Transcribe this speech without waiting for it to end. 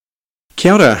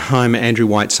Kia ora, I'm Andrew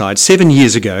Whiteside. 7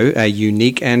 years ago, a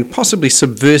unique and possibly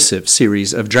subversive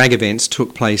series of drag events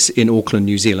took place in Auckland,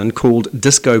 New Zealand, called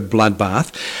Disco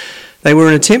Bloodbath. They were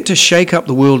an attempt to shake up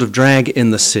the world of drag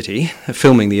in the city.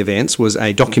 Filming the events was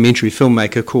a documentary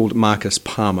filmmaker called Marcus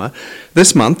Palmer.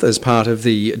 This month, as part of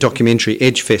the Documentary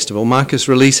Edge Festival, Marcus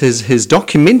releases his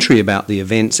documentary about the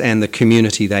events and the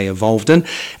community they evolved in,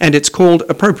 and it's called,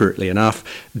 appropriately enough,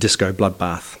 Disco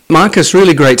Bloodbath. Marcus,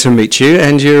 really great to meet you,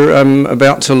 and you're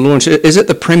about to launch, is it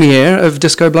the premiere of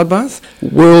Disco Bloodbath?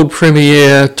 World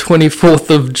premiere, 24th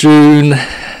of June.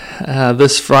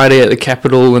 This Friday at the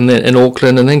Capitol and then in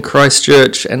Auckland and then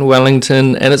Christchurch and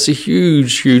Wellington, and it's a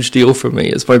huge deal for me.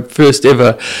 It's my first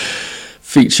ever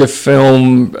feature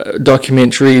film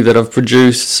documentary that I've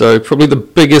produced, so probably the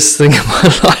biggest thing in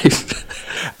my life.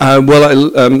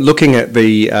 Looking at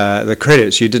the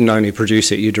credits, you didn't only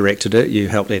produce it, you directed it, you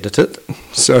helped edit it.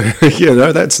 So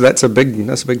that's a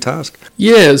big task.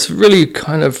 Yeah, it's really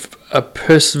kind of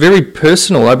very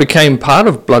personal. I became part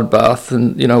of Bloodbath,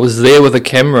 and I was there with a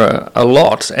camera a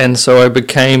lot, and so I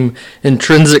became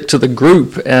intrinsic to the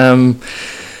group.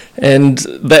 And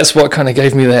that's what kind of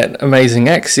gave me that amazing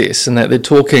access, and that they're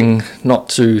talking not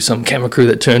to some camera crew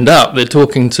that turned up, they're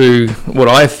talking to what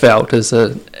I felt as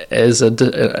an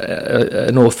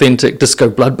authentic disco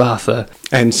bloodbather.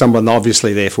 And someone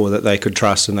obviously therefore that they could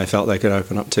trust and they felt they could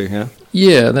open up to, yeah?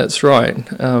 Yeah, that's right.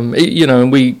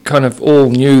 And we kind of all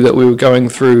knew that we were going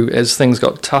through, as things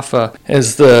got tougher,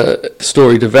 as the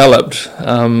story developed,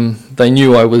 they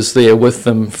knew I was there with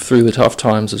them through the tough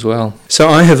times as well. So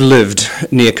I have lived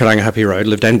near Karangahape Road,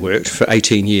 lived and worked for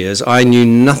 18 years. I knew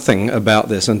nothing about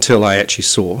this until I actually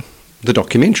saw the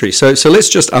documentary. So let's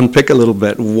just unpick a little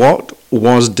bit. What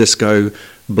was Disco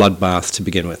Bloodbath to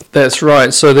begin with? That's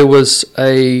right. So there was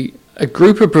a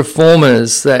group of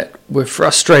performers that were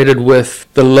frustrated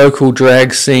with the local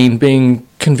drag scene being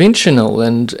conventional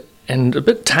and a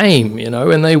bit tame,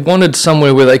 and they wanted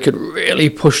somewhere where they could really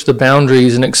push the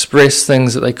boundaries and express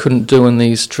things that they couldn't do in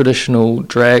these traditional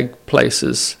drag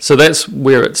places. So that's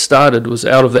where it started, was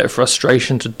out of that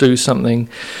frustration to do something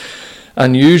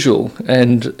unusual.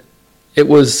 And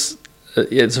it's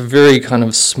a very kind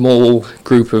of small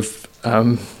group of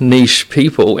niche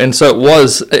people, and so it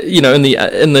was, in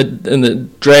the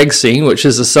drag scene, which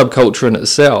is a subculture in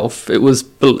itself, it was,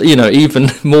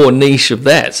 even more niche of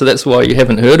that. So that's why you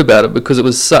haven't heard about it, because it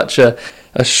was such a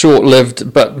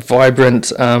short-lived but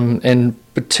vibrant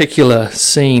and particular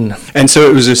scene. And so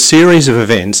it was a series of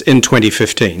events in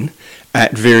 2015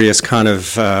 at various kind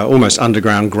of almost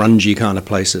underground, grungy kind of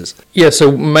places. Yeah, so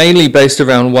mainly based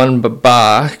around one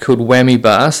bar called Whammy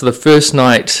Bar. So the first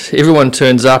night, everyone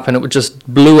turns up, and it just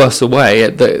blew us away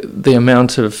at the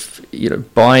amount of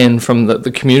buy-in from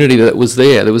the community that was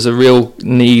there. There was a real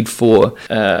need for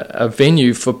a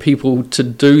venue for people to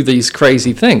do these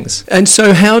crazy things. And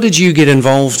so how did you get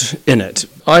involved in it?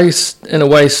 I, in a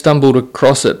way, stumbled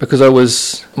across it because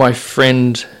my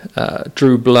friend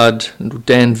Drew Blood,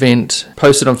 Dan Vent,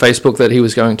 posted on Facebook that he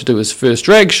was going to do his first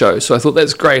drag show. So I thought,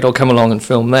 that's great, I'll come along and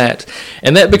film that.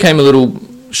 And that became a little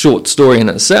short story in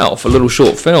itself, a little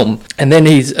short film. And then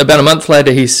about a month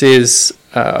later, he says,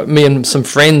 me and some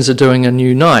friends are doing a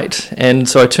new night. And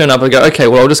so I turn up and go, okay,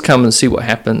 well, I'll just come and see what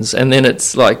happens. And then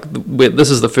it's like, this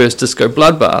is the first Disco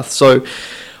Bloodbath. So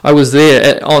I was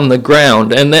there on the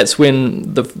ground, and that's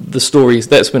when the stories.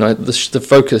 That's when the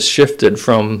focus shifted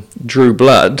from Drew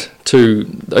Blood to,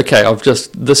 okay,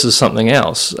 this is something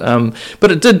else.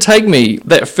 But it did take me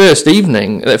that first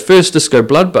evening, that first Disco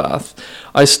Bloodbath.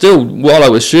 While I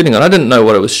was shooting it, I didn't know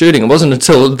what I was shooting. It wasn't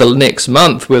until the next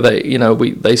month where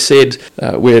they said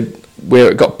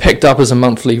where it got picked up as a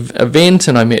monthly event,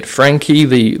 and I met Frankie,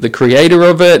 the creator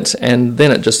of it, and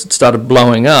then it just started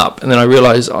blowing up. And then I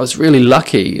realized I was really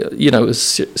lucky, it was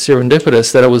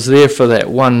serendipitous that I was there for that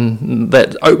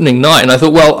opening night. And I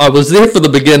thought, well, I was there for the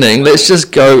beginning, let's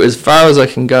just go as far as I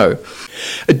can go.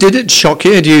 Did it shock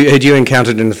you? Had you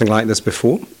encountered anything like this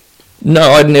before? No,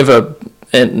 I'd never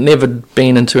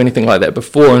been into anything like that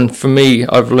before. And for me,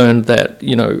 I've learned that,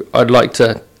 I'd like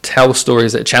to tell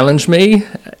stories that challenge me,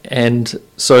 and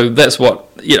so that's what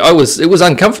it was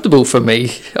uncomfortable for me.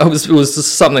 It was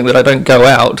just something that I don't go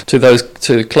out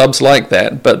to clubs like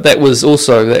that, but that was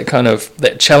also that kind of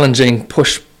that challenging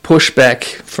push pushback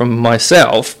from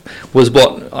myself was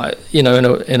what I, in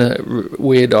a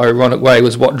weird, ironic way,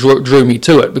 was what drew me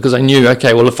to it, because I knew,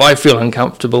 okay, well, if I feel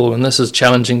uncomfortable and this is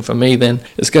challenging for me, then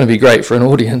it's going to be great for an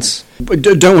audience. But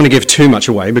don't want to give too much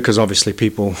away, because obviously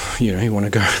people, you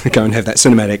want to go and have that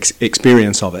cinematic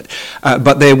experience of it.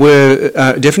 But there were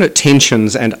definite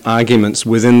tensions and arguments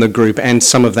within the group and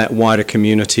some of that wider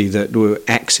community that were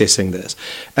accessing this.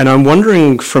 And I'm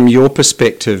wondering from your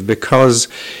perspective, because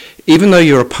even though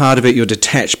you're a part of it, you're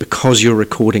detached because you're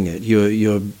recording it.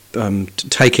 You're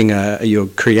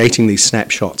creating these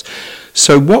snapshots.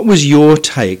 So what was your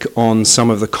take on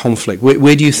some of the conflict?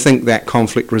 Where do you think that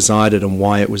conflict resided and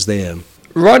why it was there?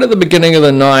 Right at the beginning of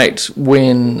the night,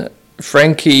 when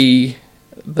Frankie,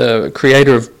 the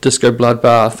creator of Disco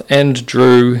Bloodbath, and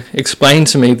Drew explained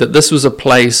to me that this was a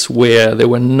place where there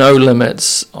were no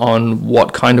limits on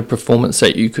what kind of performance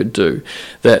that you could do,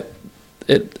 that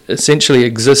it essentially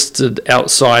existed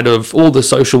outside of all the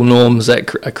social norms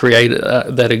that are created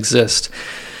that exist.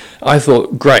 I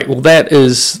thought, great, well, that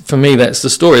is, for me, that's the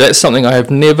story. That's something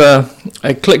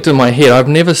it clicked in my head. I've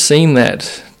never seen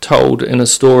that told in a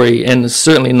story, and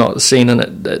certainly not seen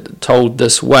it told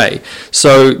this way.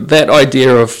 So that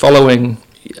idea of following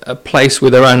a place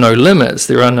where there are no limits,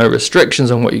 there are no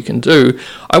restrictions on what you can do,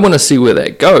 I want to see where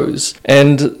that goes.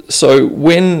 And so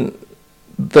when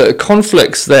the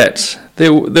conflicts that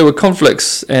there were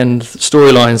conflicts and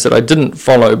storylines that I didn't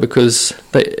follow because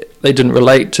they didn't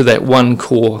relate to that one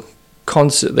core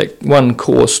concept, that one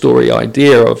core story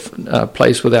idea of a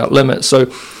place without limits.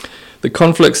 So the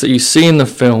conflicts that you see in the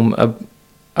film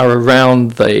are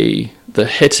around the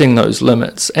hitting those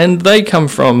limits, and they come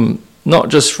from not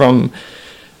just from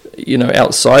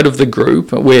outside of the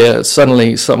group, where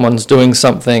suddenly someone's doing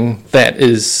something that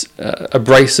is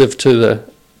abrasive to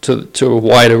a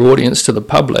wider audience, to the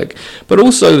public, but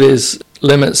also there's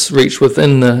limits reached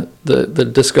within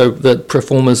the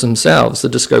performers themselves, the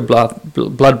disco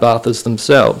bloodbathers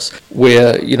themselves,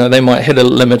 where they might hit a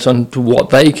limit on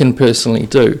what they can personally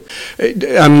do.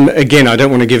 Again, I don't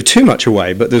want to give too much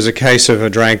away, but there's a case of a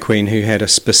drag queen who had a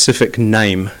specific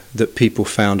name that people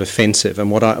found offensive, and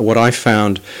what I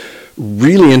found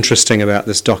really interesting about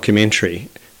this documentary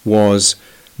was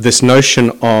this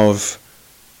notion of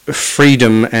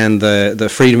freedom and the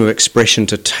freedom of expression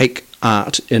to take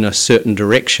art in a certain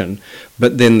direction,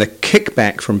 but then the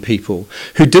kickback from people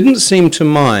who didn't seem to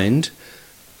mind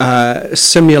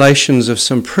simulations of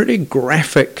some pretty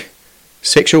graphic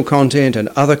sexual content and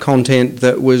other content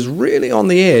that was really on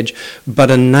the edge,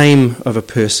 but a name of a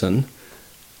person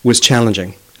was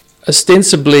challenging.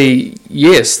 Ostensibly,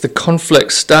 yes, the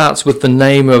conflict starts with the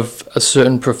name of a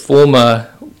certain performer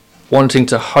wanting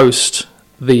to host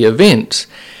the event,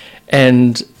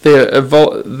 and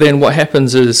then what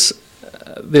happens is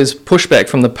there's pushback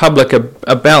from the public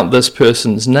about this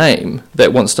person's name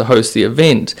that wants to host the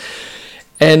event.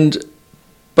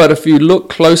 But if you look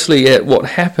closely at what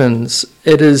happens,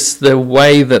 it is the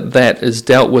way that is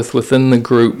dealt with within the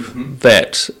group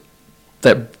that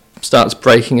starts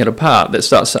breaking it apart, that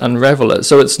starts to unravel it.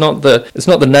 So it's not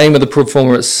the name of the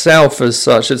performer itself as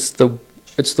such, it's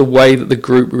the way that the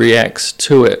group reacts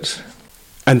to it.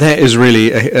 And that is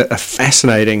really a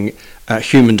fascinating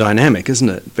human dynamic, isn't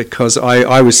it? Because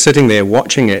I was sitting there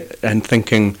watching it and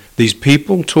thinking, these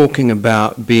people talking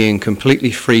about being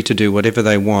completely free to do whatever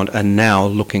they want are now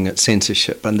looking at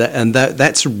censorship, and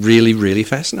that's really, really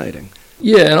fascinating.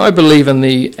 Yeah, and I believe in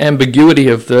the ambiguity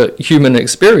of the human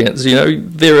experience.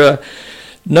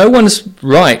 No one's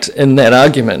right in that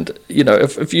argument.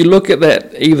 If you look at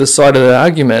that, either side of the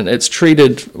argument, it's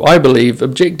treated, I believe,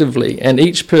 objectively, and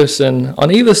each person on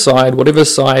either side, whatever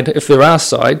side, if there are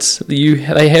sides,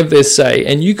 they have their say,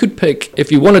 and you could pick,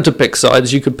 if you wanted to pick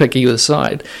sides, you could pick either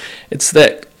side. It's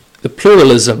that the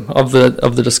pluralism of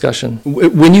the discussion.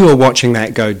 When you were watching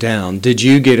that go down, did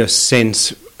you get a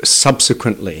sense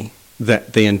subsequently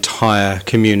that the entire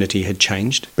community had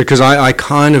changed? Because I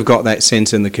kind of got that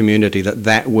sense in the community in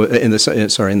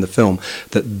the film,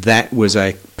 that was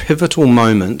a pivotal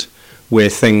moment where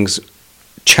things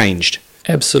changed.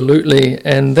 Absolutely,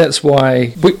 and that's why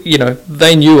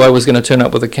they knew I was going to turn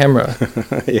up with a camera.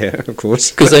 Yeah, of course,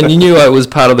 because they knew I was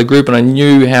part of the group and I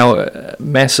knew how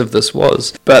massive this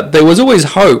was. But there was always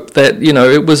hope that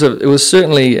it was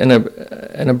certainly an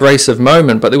abrasive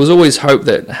moment, but there was always hope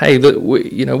that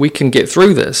we can get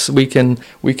through this. We can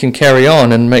carry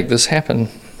on and make this happen.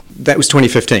 That was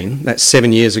 2015. That's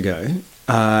 7 years ago.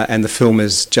 And the film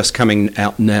is just coming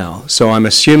out now. So I'm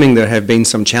assuming there have been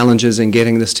some challenges in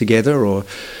getting this together or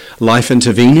life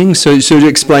intervening. So to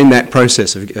explain that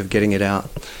process of getting it out.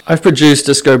 I've produced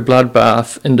Disco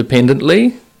Bloodbath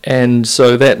independently, And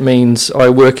so that means I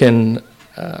work in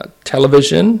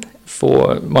television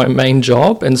for my main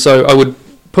job, and so I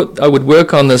would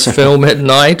work on this film at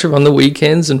night or on the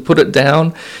weekends and put it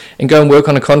down and go and work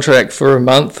on a contract for a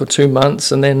month or 2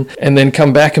 months, and then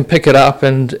come back and pick it up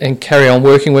and carry on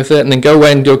working with it, and then go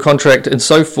away and do a contract and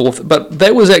so forth. But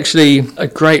that was actually a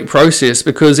great process,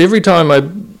 because every time I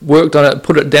worked on it,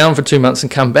 put it down for 2 months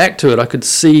and come back to it, I could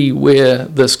see where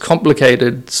this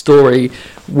complicated story,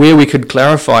 where we could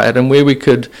clarify it and where we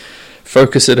could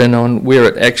focus it in on where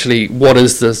it actually, what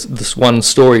is this one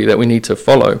story that we need to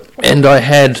follow. And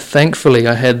thankfully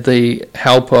I had the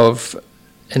help of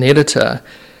an editor,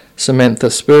 Samantha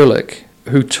Sperlich,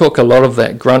 who took a lot of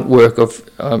that grunt work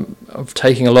of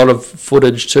taking a lot of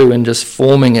footage too and just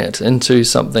forming it into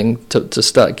something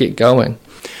to get going.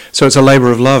 So it's a labour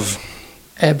of love.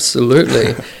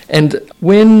 Absolutely. And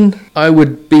when I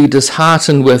would be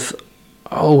disheartened with,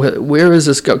 where is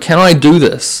this go? Can I do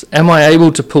this? Am I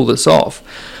able to pull this off?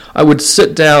 I would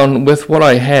sit down with what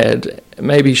I had,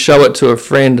 maybe show it to a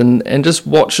friend and just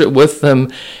watch it with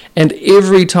them. And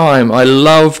every time I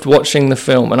loved watching the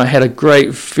film, and I had a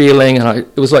great feeling, and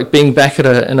it was like being back at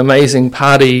an amazing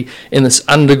party in this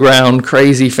underground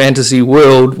crazy fantasy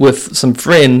world with some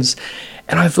friends.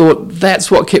 And I thought that's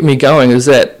what kept me going, is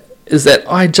that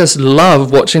I just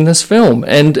love watching this film,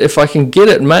 and if I can get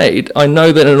it made, I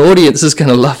know that an audience is going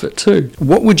to love it too.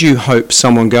 What would you hope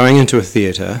someone going into a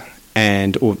theatre,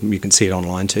 or you can see it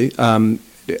online too,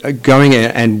 going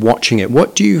and watching it,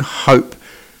 what do you hope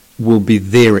will be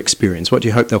their experience? What do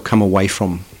you hope they'll come away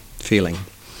from feeling?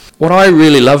 What I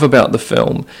really love about the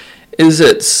film is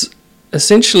it's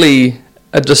essentially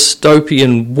a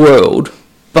dystopian world,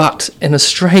 but in a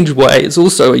strange way, it's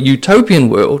also a utopian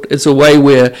world. It's a way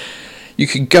where you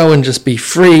could go and just be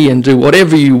free and do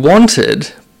whatever you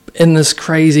wanted in this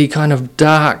crazy kind of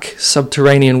dark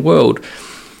subterranean world.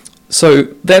 So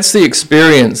that's the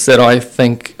experience that I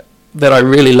think that I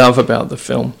really love about the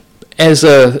film. As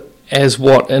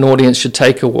what an audience should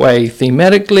take away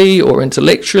thematically or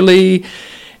intellectually,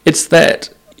 it's that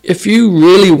if you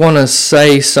really want to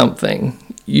say something,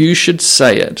 you should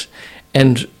say it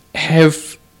and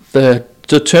have the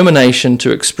determination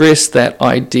to express that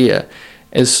idea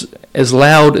as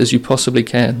loud as you possibly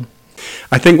can.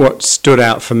 I think what stood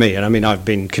out for me, and I mean I've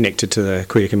been connected to the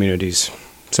queer communities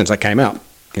since I came out,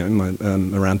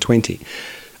 around 20.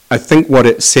 I think what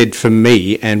it said for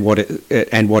me and what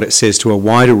it says to a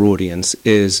wider audience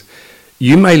is,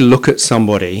 you may look at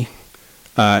somebody,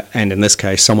 and in this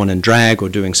case someone in drag or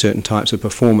doing certain types of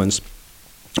performance,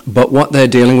 but what they're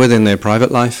dealing with in their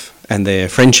private life and their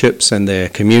friendships and their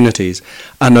communities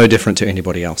are no different to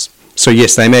anybody else. So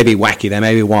yes, they may be wacky, they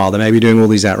may be wild, they may be doing all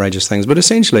these outrageous things, but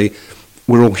essentially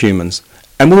we're all humans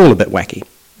and we're all a bit wacky.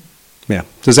 Yeah.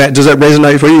 Does that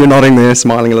resonate for you? You're nodding there,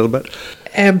 smiling a little bit.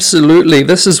 Absolutely.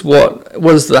 This is what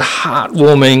was the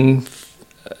heartwarming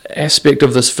aspect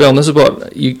of this film. This is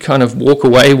what you kind of walk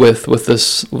away with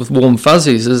warm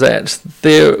fuzzies, is that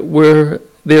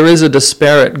there is a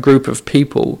disparate group of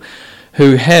people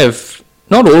who have,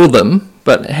 not all of them,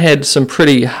 but had some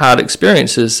pretty hard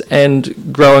experiences,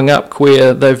 and growing up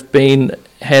queer, they've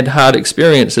had hard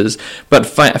experiences, but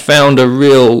found a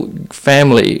real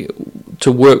family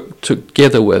to work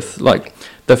together with. Like,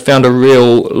 they've found a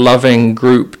real loving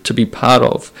group to be part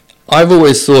of. I've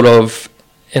always thought of,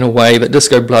 in a way, that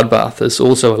Disco Bloodbath is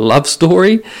also a love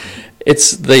story.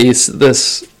 It's this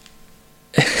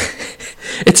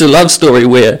it's a love story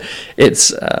where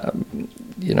it's a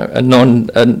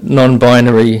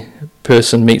non-binary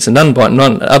person meets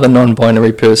other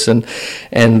non-binary person,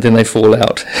 and then they fall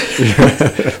out.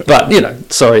 But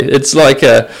it's like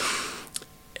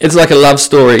a love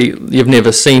story you've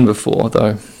never seen before,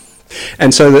 though.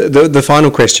 And so the final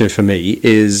question for me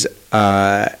is,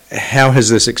 how has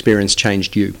this experience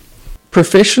changed you?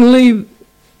 Professionally,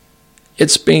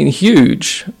 it's been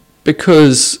huge,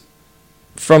 because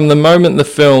from the moment the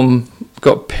film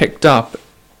got picked up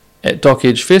at Dock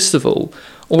Edge Festival,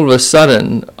 all of a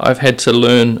sudden I've had to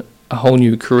learn a whole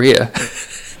new career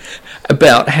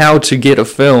about how to get a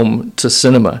film to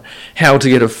cinema, how to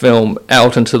get a film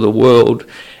out into the world,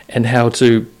 and how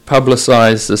to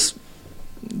publicize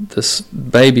this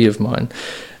baby of mine.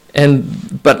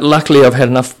 But luckily I've had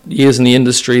enough years in the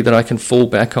industry that I can fall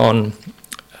back on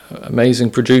amazing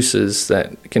producers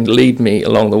that can lead me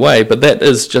along the way. But that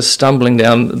is just stumbling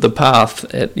down the path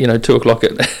at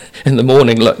 2:00 in the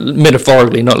morning,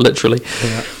 metaphorically, not literally.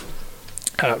 Yeah.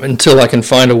 Until I can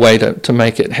find a way to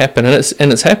make it happen, and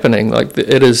it's happening. Like,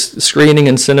 it is screening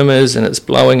in cinemas and it's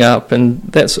blowing up, and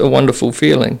that's a wonderful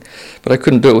feeling. But I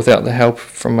couldn't do it without the help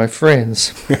from my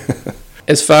friends.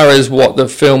 as far as what the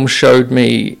film showed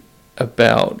me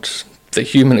about the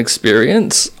human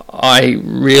experience, I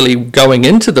really, going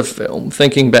into the film,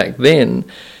 thinking back then,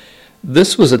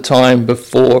 this was a time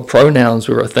before pronouns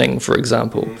were a thing, for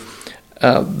example.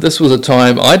 This was a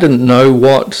time I didn't know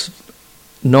what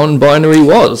non-binary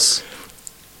was.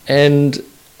 And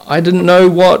I didn't know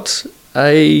what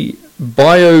a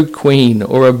bio queen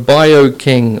or a bio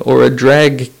king or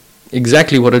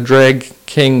exactly what a drag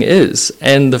king is.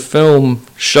 And the film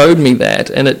showed me that,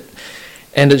 and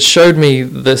it showed me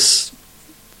this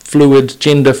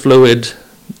gender fluid,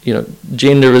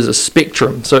 gender is a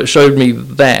spectrum. So it showed me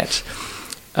that,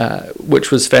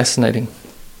 which was fascinating.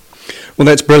 Well,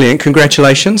 that's brilliant.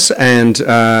 Congratulations, and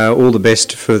all the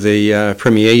best for the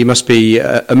premiere. You must be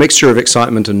a mixture of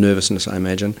excitement and nervousness, I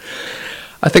imagine.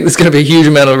 I think there's going to be a huge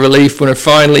amount of relief when I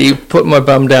finally put my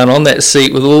bum down on that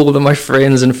seat with all of my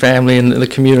friends and family and the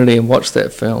community and watch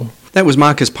that film. That was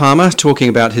Marcus Palmer talking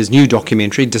about his new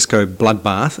documentary, Disco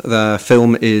Bloodbath. The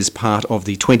film is part of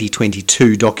the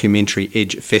 2022 Documentary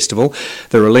Edge Festival.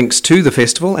 There are links to the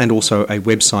festival and also a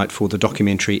website for the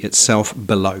documentary itself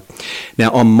below.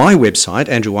 Now, on my website,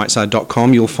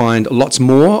 andrewwhiteside.com, you'll find lots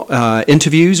more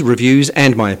interviews, reviews,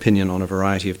 and my opinion on a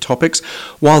variety of topics.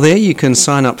 While there, you can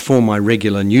sign up for my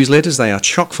regular newsletters. They are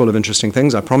chock full of interesting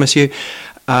things, I promise you.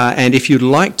 And if you'd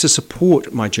like to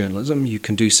support my journalism, you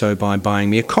can do so by buying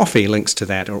me a coffee. Links to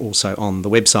that are also on the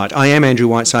website. I am Andrew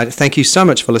Whiteside. Thank you so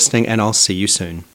much for listening, and I'll see you soon.